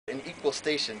equal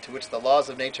station to which the laws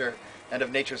of nature and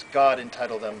of nature's God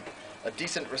entitle them. A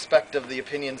decent respect of the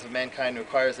opinions of mankind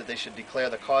requires that they should declare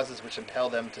the causes which impel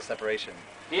them to separation.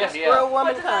 Yes, We're a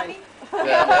womankind.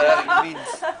 It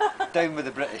means down with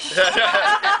the British.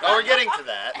 Oh, we're getting to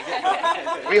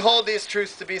that. We hold these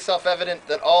truths to be self-evident,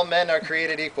 that all men are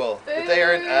created equal. That they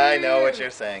are, I know what you're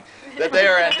saying. That they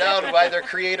are endowed by their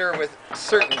Creator with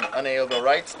certain unalienable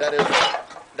rights. That is,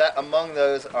 that among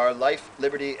those are life,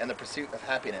 liberty, and the pursuit of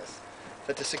happiness.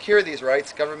 That to secure these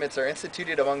rights, governments are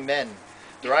instituted among men,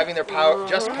 deriving their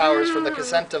just powers from the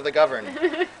consent of the governed.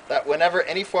 That whenever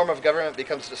any form of government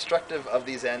becomes destructive of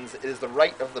these ends, it is the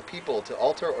right of the people to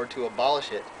alter or to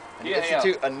abolish it, and to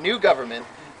institute a new government,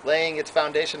 laying its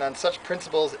foundation on such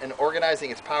principles and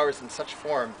organizing its powers in such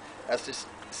form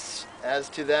as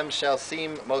to them shall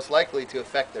seem most likely to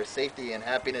affect their safety and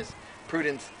happiness.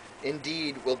 Prudence,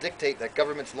 indeed, will dictate that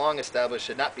governments long established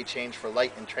should not be changed for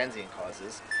light and transient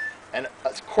causes, and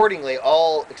accordingly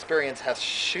all experience has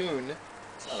shewn,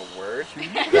 it's not a word,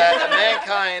 that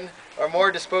mankind are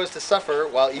more disposed to suffer,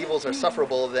 while evils are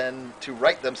sufferable, than to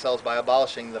right themselves by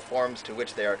abolishing the forms to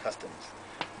which they are accustomed.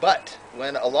 But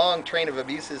when a long train of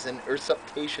abuses and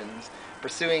usurpations,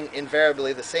 pursuing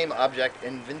invariably the same object,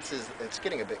 evinces, it's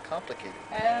getting a bit complicated.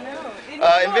 I don't know.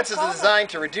 Evinces the design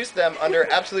to reduce them under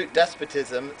absolute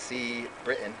despotism, see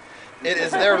Britain, it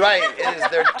is their right, it is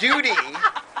their duty,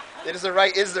 is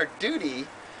their duty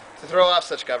to throw off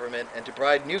such government and to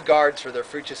provide new guards for their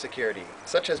future security.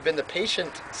 Such has been the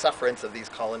patient sufferance of these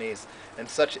colonies, and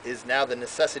such is now the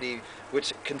necessity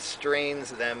which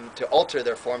constrains them to alter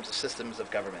their forms of systems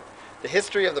of government. The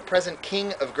history of the present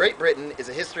King of Great Britain is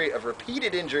a history of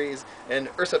repeated injuries and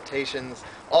usurpations,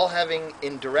 all having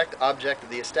in direct object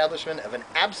the establishment of an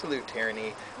absolute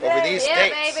tyranny over these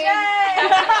states.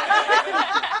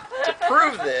 To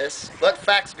prove this, let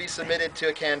facts be submitted to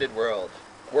a candid world.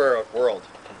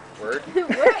 Word.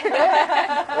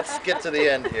 Let's get to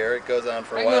the end here. It goes on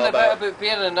for a while. About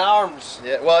bearing arms.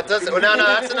 Yeah, well, it doesn't. Well, no,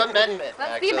 that's an amendment.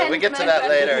 Actually, we get to that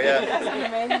later.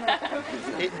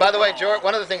 Yeah. By the way, George,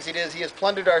 one of the things he did is he has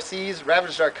plundered our seas,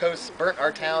 ravaged our coasts, burnt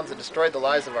our towns, and destroyed the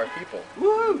lives of our people.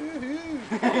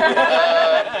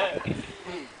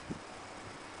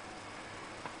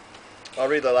 I'll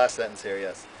read the last sentence here.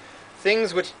 Yes.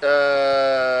 Things which,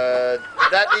 that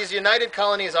these united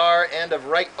colonies are, and of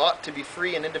right ought to be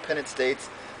free and independent states,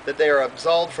 that they are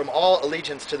absolved from all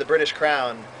allegiance to the British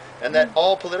Crown, and that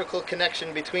all political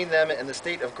connection between them and the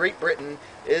state of Great Britain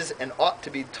is and ought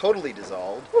to be totally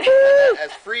dissolved, and that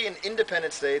as free and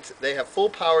independent states, they have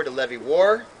full power to levy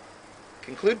war,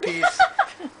 conclude peace,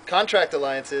 contract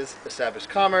alliances, establish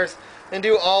commerce, and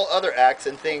do all other acts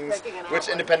and things which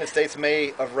independent states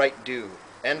may of right do.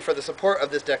 And for the support of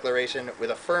this declaration,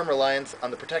 with a firm reliance on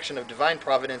the protection of divine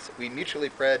providence, we mutually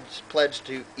pledge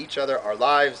to each other our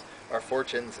lives, our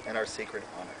fortunes, and our sacred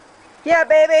honor. Yeah,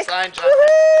 baby. Signed, John.